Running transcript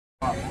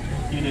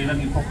Tēnei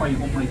rangi papai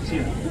o mai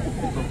tia, e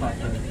tō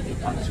tātou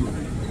atua.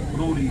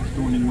 Rōri ki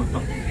tōni mua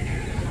tapu.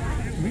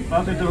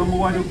 Tātou te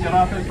hamuai o ki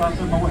rātou,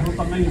 tātou mawai ho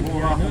tangai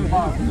ho rātou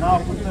mā, te nā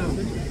putau,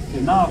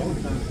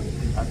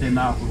 a te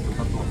nā putau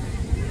katoa.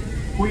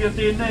 Kuia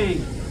tēnei,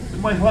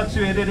 te mai hoatu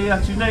e rere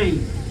atu nei,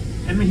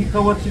 e mihi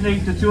kau atu nei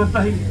te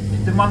tuatahi,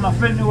 te mana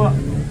whenua,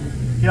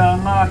 kia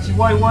ngā ati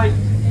waiwai,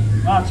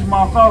 ngā ati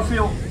mā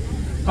kāwhio,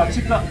 ka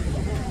tika,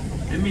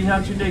 e mihi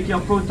atu nei ki a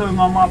koutou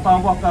ngā mātā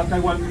waka,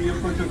 kei waimuri a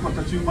koutou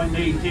whakatū mai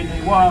nei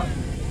tēnei wā.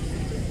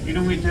 I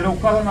rungi te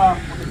raukaranga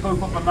o te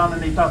kaupapa nāna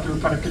nei tātou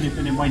karakine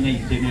tēnei mai nei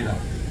tēnei rā.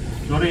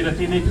 Nō reira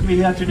tēnei te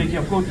mihi atu nei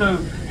ki a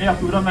koutou, e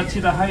aku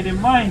rangatira haere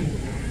mai,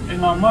 e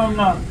ngā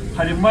maunga,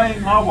 haere mai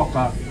ngā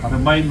waka, haere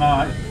mai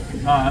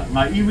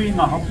ngā iwi,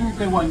 ngā hapu,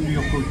 kei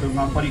waimuri a koutou,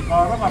 ngā pari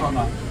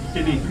kārangaranga,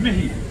 tēnei te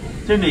mihi,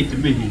 tēnei te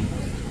mihi,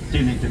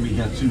 tēnei te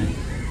mihi atu nei.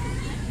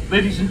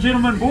 Ladies and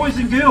gentlemen, boys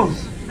and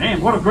girls, man,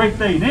 what a great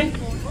day, ne?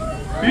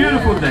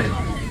 Beautiful day.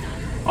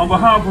 On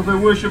behalf of the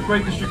Worship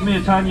Great District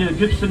Mayor Tanya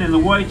Gibson and the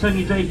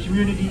Waitangi Day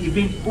Community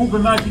Event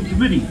Organising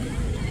Committee,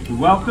 we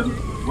welcome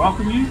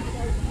you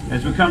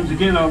as we come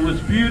together on this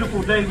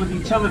beautiful day with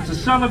each other to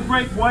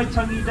celebrate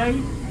Waitangi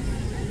Day.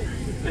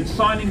 It's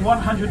signing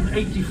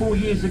 184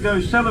 years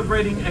ago,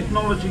 celebrating,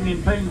 acknowledging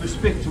and paying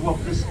respect to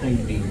what this day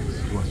means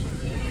to us.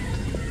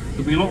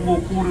 There'll be a lot more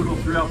kōrero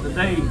throughout the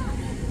day.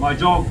 My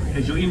job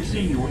as your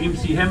MC or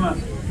MC Hammer.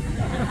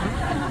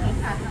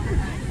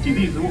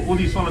 See, all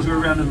these fellas were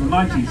around in the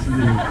 90s,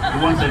 and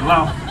the ones that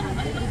laugh.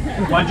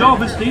 My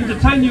job is to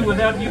entertain you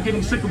without you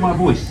getting sick of my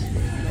voice.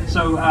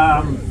 So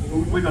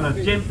we've got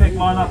a jam-packed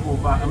lineup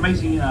of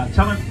amazing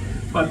talent,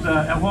 but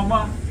our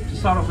homa, to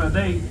start off our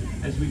day,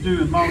 as we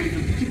do in Māori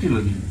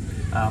particularly,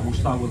 we'll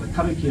start with a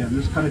karakia, and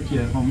this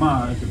karakia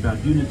homa is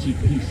about unity,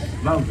 peace,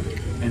 love,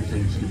 and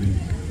thanksgiving.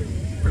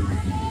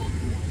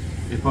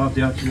 E pā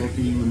te atu o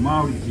te iwi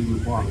Māori, te iwi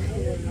wāhi.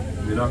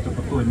 Me rāta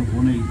katoa e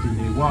nuku nei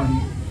tēnei wāhi.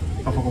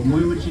 Ka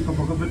whakamuimuti, ka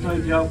whakawhitai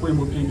te ākoe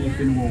mo tēnei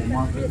whenua o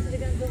mātou.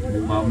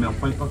 Mo mā mea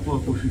whai katoa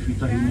ko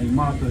whiwhitahi nei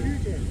mātou.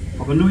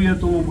 Whakanui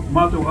tō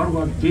mātou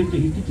arua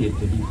tētehi ki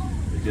tētehi.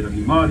 E te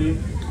rangi Māori,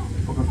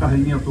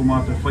 whakakahingia tō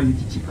mātou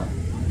whaihiti tika.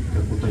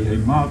 Ka kotai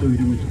hei mātou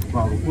i rungi te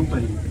whakaaro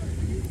kotahi.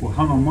 Ko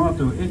hanga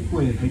mātou e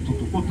koe hei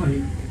toto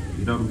kotahi,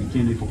 i raru i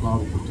tēnei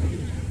whakaaro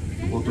kotahi.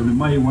 Ko tonu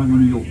mai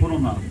waimunu i o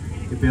poronga,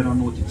 he pera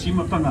no te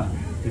timatanga,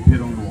 he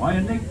pera no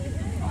aia nei,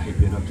 a he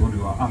pera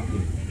tonu a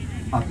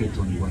ake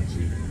tonu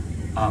atu.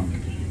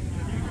 Amen.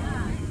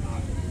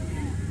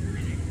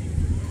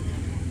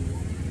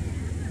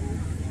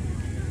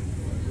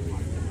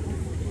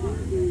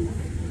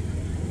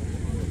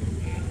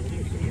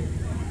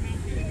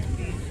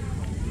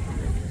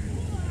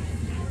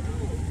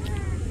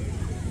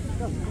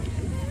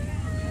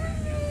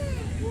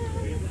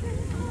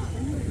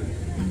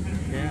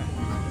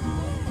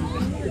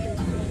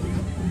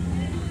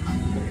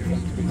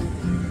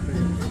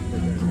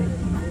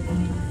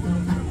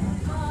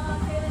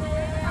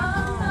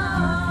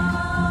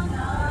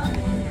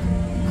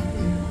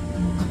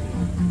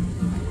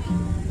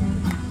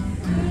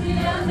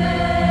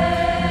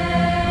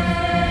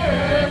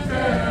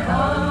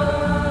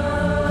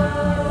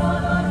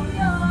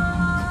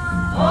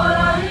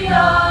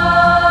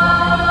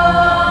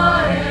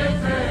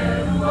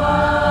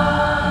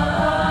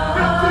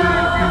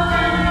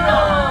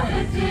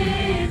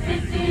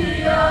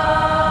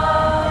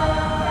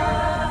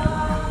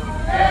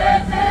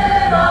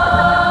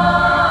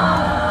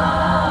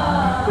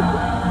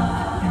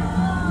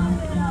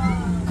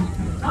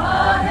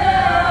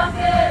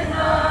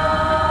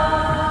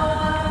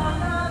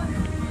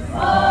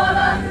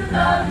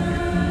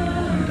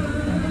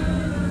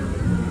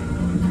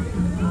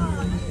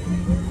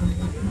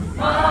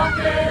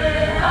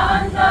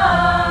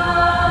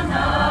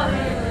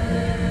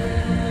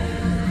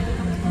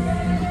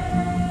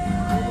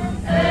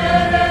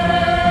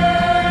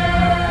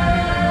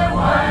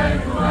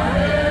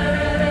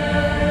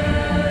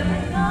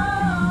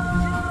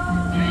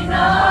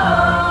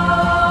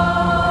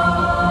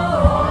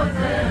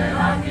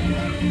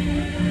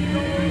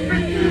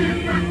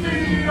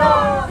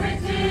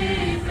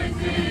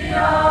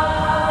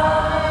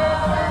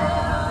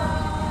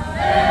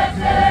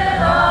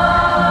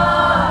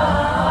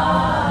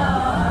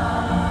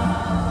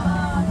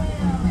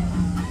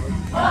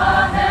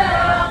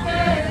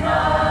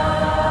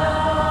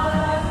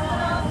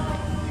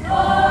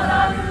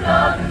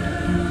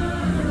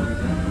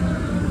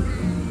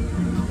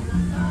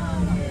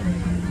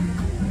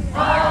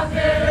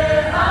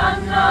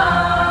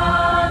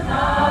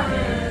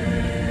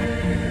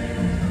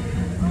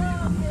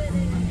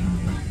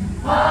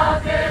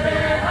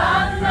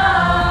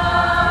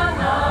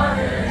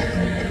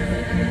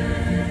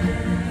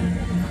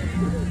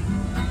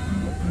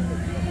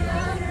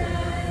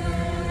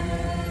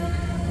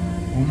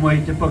 Mai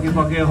te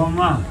pake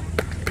homa.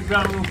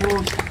 Round of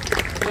applause.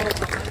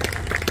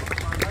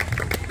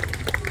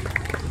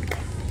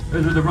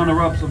 Those are the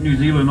runner-ups of New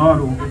Zealand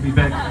Idol. We'll be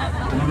back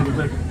in a little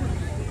bit.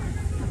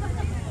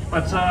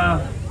 But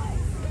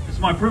it's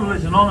my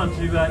privilege and honour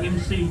to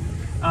MC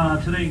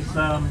today's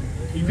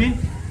event.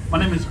 My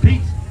name is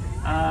Pete.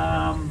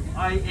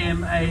 I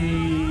am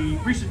a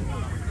recent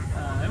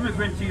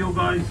immigrant to your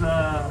guys'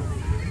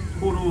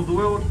 corner of the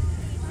world.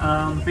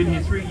 Been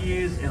here 3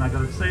 years, and I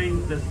gotta say,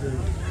 this is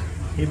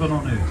heaven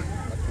on earth.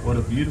 What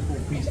a beautiful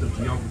piece of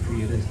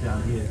geography it is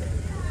down here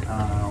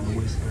on the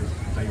west coast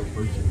of the Bay of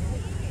Ocean.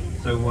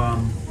 So,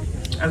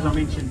 as I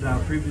mentioned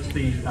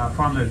previously,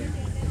 whānau,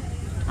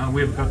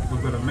 we've got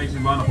an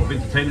amazing lineup of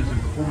entertainers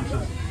and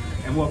performances,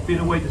 and what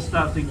better way to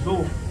start things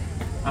off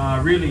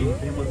really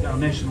than with our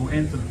national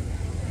anthem.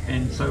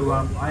 And so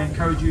I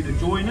encourage you to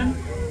join in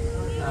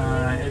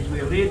as we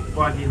are led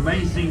by the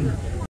amazing